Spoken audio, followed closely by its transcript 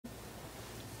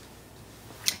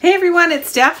Hey everyone,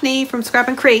 it's Daphne from Scrap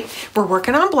and Crate. We're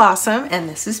working on Blossom and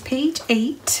this is page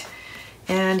 8.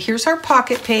 And here's our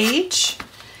pocket page.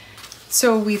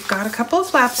 So we've got a couple of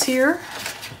flaps here.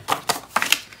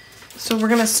 So we're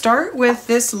gonna start with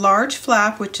this large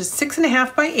flap, which is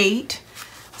 6.5 by 8.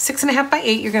 6.5 by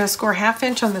 8, you're gonna score 1/2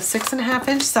 inch on the 6.5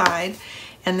 inch side.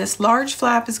 And this large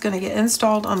flap is gonna get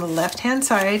installed on the left-hand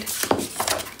side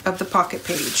of the pocket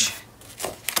page.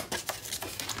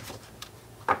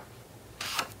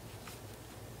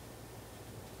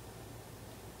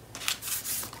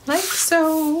 Like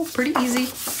so, pretty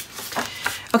easy.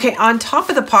 Okay, on top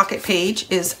of the pocket page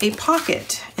is a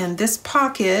pocket, and this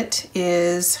pocket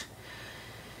is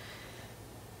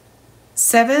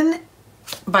 7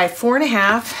 by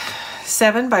 4.5,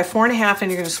 7 by 4.5, and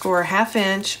you're going to score 1/2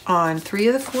 inch on 3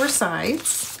 of the 4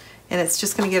 sides, and it's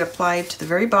just going to get applied to the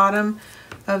very bottom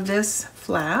of this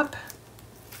flap.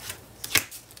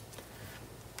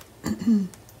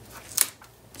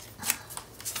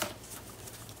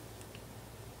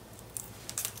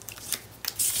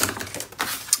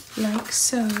 Like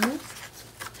so.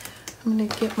 I'm going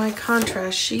to get my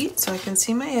contrast sheet so I can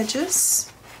see my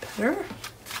edges better.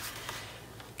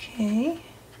 Okay.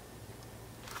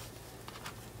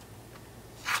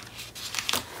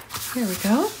 There we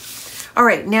go. All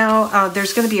right, now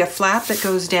there's going to be a flap that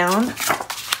goes down,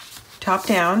 top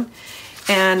down.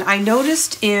 And I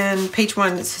noticed in page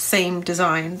 1, it's the same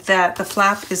design, that the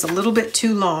flap is a little bit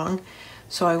too long.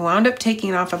 So I wound up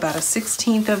taking off about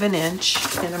 1/16 of an inch,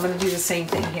 and I'm going to do the same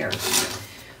thing here.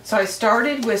 So I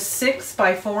started with 6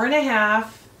 by 4.5,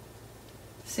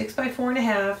 6 by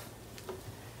 4.5,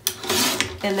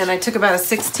 and then I took about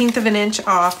 1/16 of an inch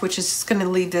off, which is just going to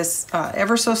leave this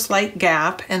ever so slight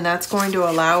gap, and that's going to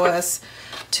allow us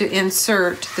to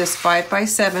insert this 5 by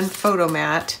 7 photo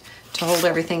mat to hold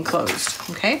everything closed,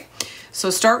 okay? So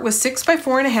start with 6 by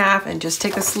 4.5 and just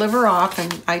take a sliver off,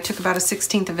 and I took about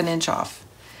 1/16 of an inch off.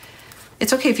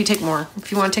 It's okay if you take more.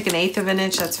 If you want to take 1/8 of an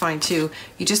inch, that's fine too.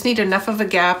 You just need enough of a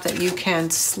gap that you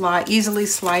can easily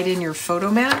slide in your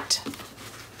photo mat.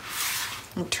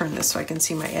 I'll turn this so I can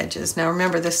see my edges. Now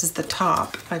remember, this is the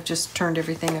top. I've just turned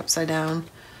everything upside down.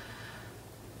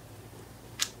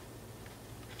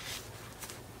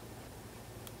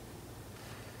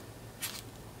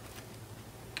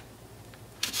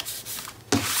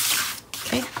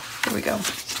 Okay, here we go.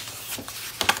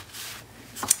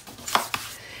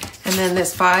 And then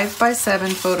this 5 by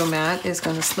 7 photo mat is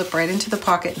going to slip right into the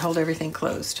pocket and hold everything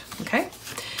closed, okay?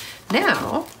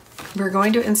 Now, we're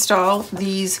going to install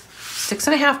these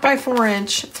 6.5 by 4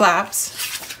 inch flaps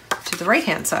to the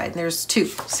right-hand side. There's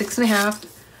 2, 6.5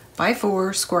 by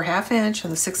 4, score 1/2 inch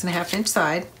on the 6.5 inch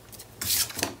side.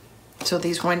 So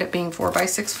these wind up being 4 by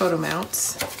 6 photo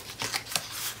mounts.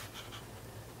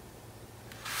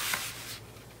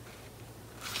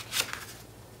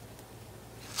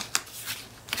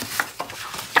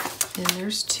 And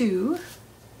there's 2.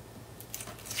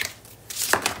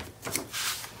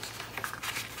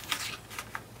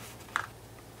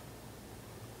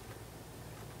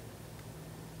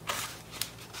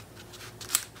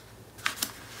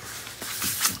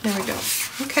 There we go.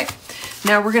 Okay.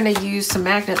 Now we're going to use some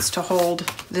magnets to hold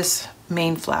this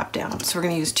main flap down. So we're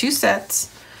going to use 2 sets.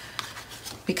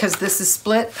 Because this is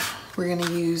split, we're going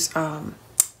to use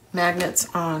magnets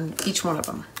on each one of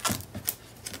them.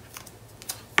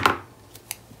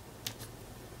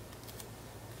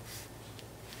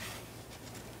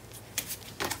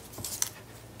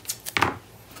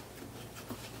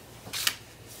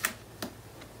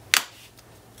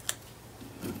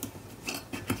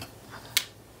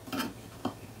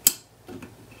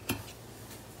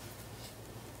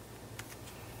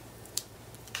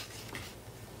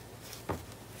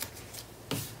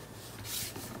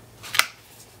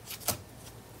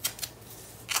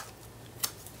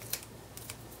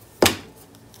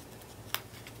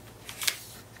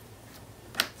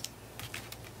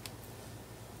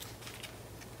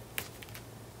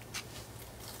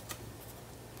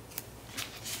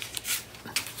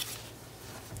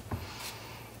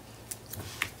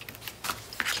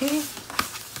 Okay,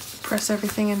 press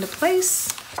everything into place.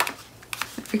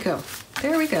 There we go.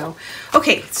 There we go.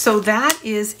 Okay, so that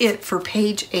is it for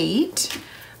page 8.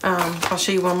 I'll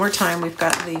show you one more time. We've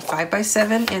got the 5 by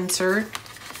 7 insert,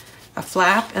 a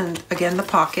flap, and again the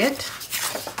pocket.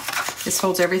 This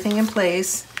holds everything in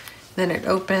place. Then it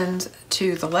opens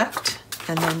to the left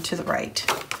and then to the right.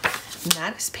 And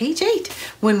that is page 8.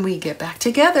 When we get back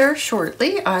together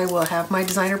shortly, I will have my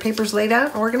designer papers laid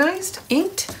out, organized,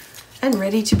 inked, and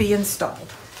ready to be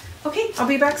installed. Okay, I'll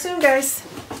be back soon, guys.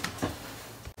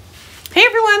 Hey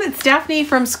everyone, it's Daphne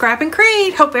from Scrap and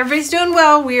Crate. Hope everybody's doing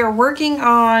well. We are working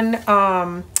on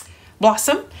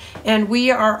blossom, and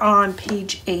we are on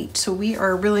page 8, so we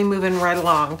are really moving right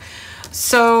along.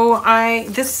 So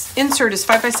this insert is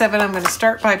 5 by 7. I'm going to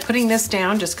start by putting this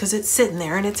down just because it's sitting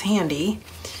there and it's handy.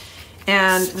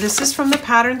 And this is from the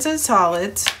Patterns and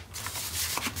Solids.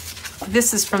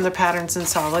 This is from the Patterns and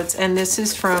Solids, and this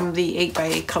is from the 8 by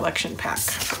 8 collection pack.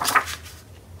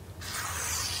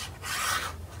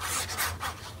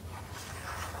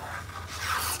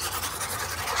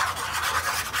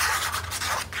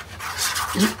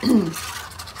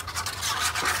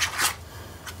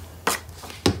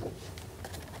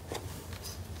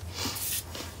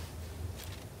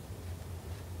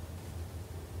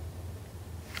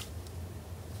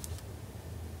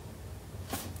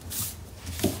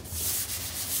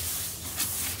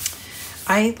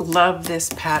 I love this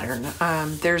pattern.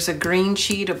 There's a green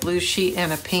sheet, a blue sheet,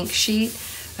 and a pink sheet,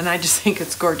 and I just think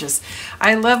it's gorgeous.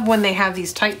 I love when they have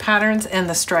these tight patterns and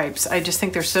the stripes. I just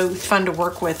think they're so fun to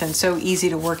work with and so easy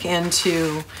to work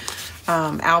into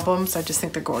albums. I just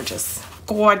think they're gorgeous.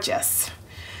 Gorgeous.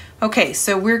 Okay,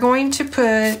 so we're going to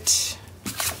put,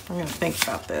 I'm going to think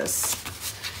about this.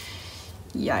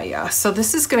 Yeah. So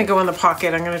this is going to go in the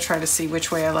pocket. I'm going to try to see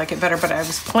which way I like it better, but I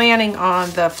was planning on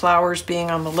the flowers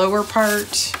being on the lower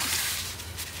part.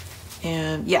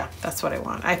 And yeah, that's what I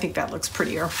want. I think that looks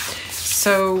prettier.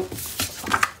 So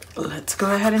let's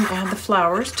go ahead and add the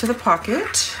flowers to the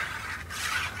pocket.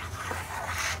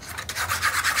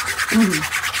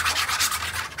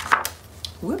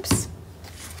 Whoops.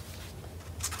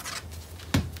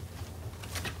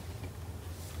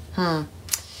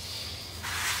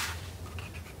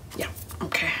 Yeah,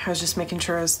 okay. I was just making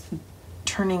sure I was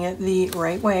turning it the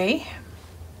right way.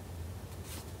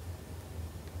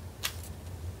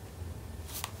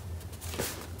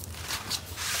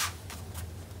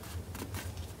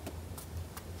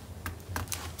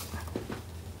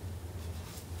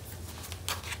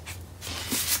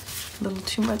 A little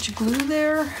too much glue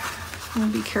there. I'm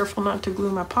gonna be careful not to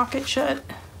glue my pocket shut.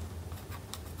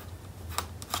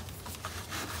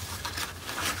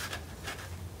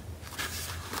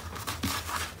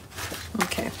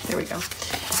 Okay, there we go.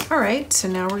 All right, so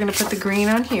now we're gonna put the green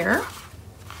on here.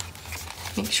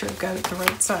 Make sure I've got it the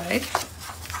right side.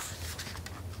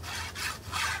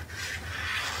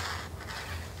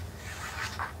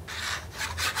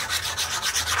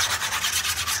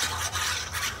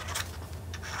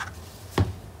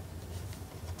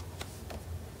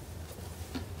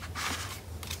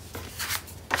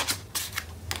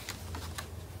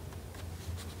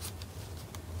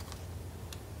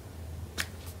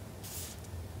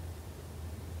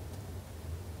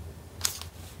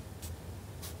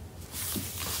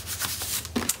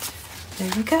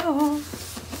 There we go.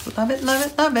 Love it, love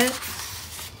it, love it.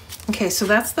 Okay, so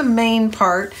that's the main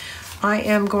part. I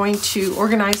am going to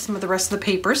organize some of the rest of the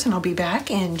papers, and I'll be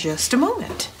back in just a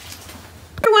moment.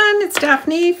 Hey everyone, it's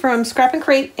Daphne from Scrap and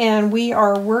Crate, and we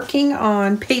are working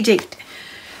on page 8.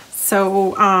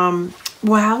 So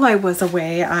while I was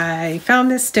away, I found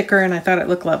this sticker and I thought it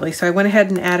looked lovely. So I went ahead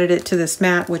and added it to this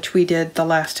mat, which we did the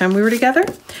last time we were together.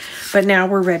 But now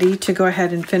we're ready to go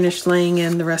ahead and finish laying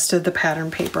in the rest of the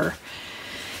pattern paper.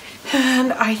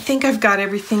 And I think I've got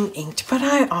everything inked, but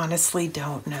I honestly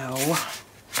don't know.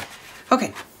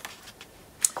 Okay.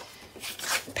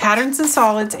 Patterns and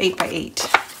Solids 8 by 8.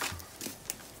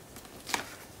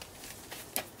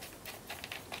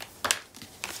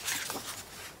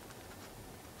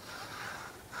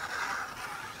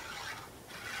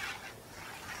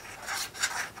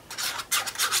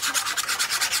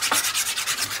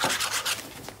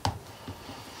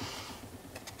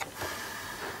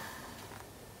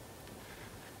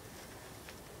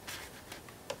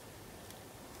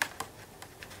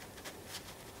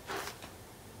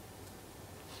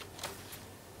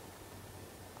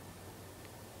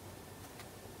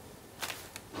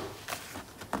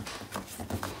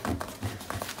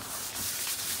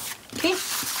 Okay,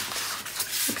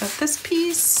 I got this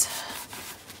piece.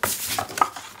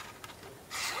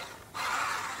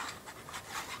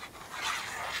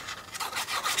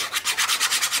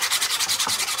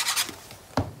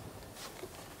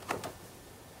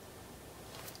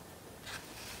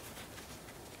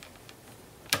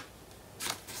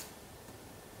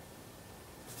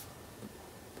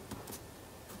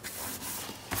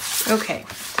 Okay,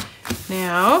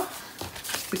 now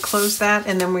we close that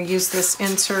and then we use this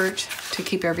insert to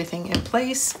keep everything in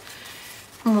place.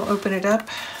 And we'll open it up.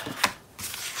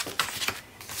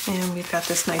 And we've got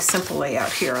this nice simple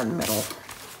layout here in the middle.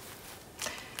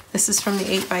 This is from the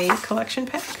 8 by 8 collection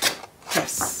pack.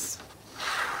 Yes.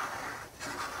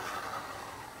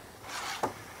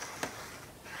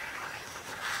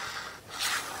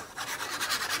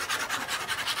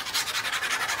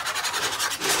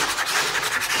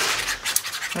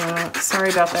 Sorry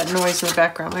about that noise in the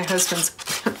background. My husband's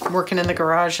working in the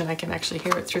garage and I can actually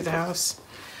hear it through the house.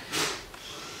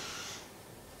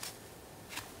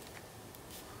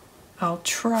 I'll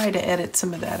try to edit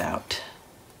some of that out.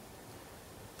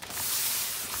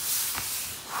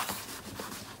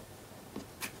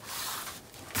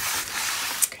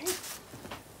 Okay.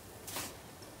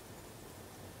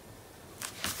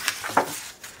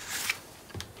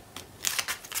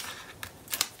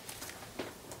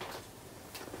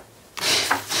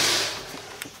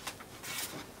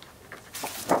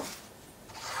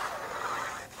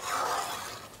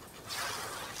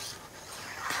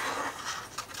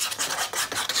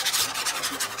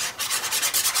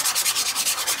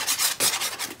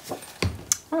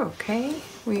 Okay,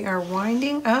 we are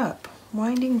winding up,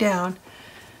 winding down.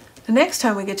 The next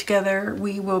time we get together,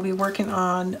 we will be working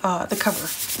on the cover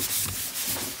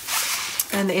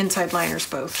and the inside liners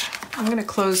both. I'm going to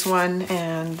close one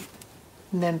and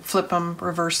then flip them,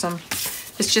 reverse them.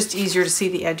 It's just easier to see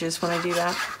the edges when I do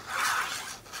that.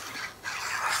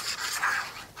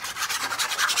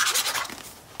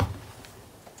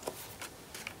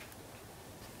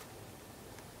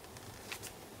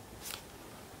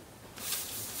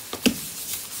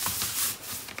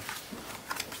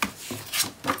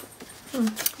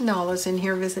 Nala's in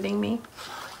here visiting me.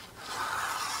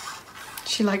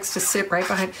 She likes to sit right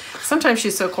behind. Sometimes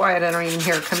she's so quiet I don't even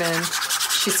hear her come in.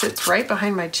 She sits right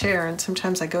behind my chair and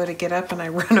sometimes I go to get up and I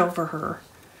run over her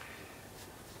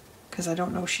because I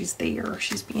don't know she's there.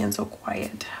 She's being so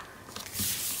quiet.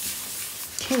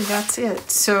 Okay, that's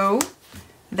it. So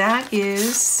that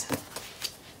is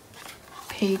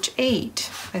page 8.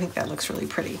 I think that looks really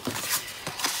pretty.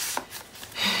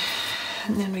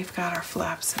 And then we've got our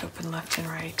flaps that open left and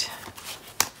right.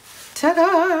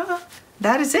 Ta-da!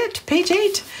 That is it, page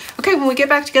 8. Okay, when we get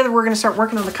back together, we're going to start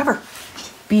working on the cover.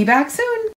 Be back soon.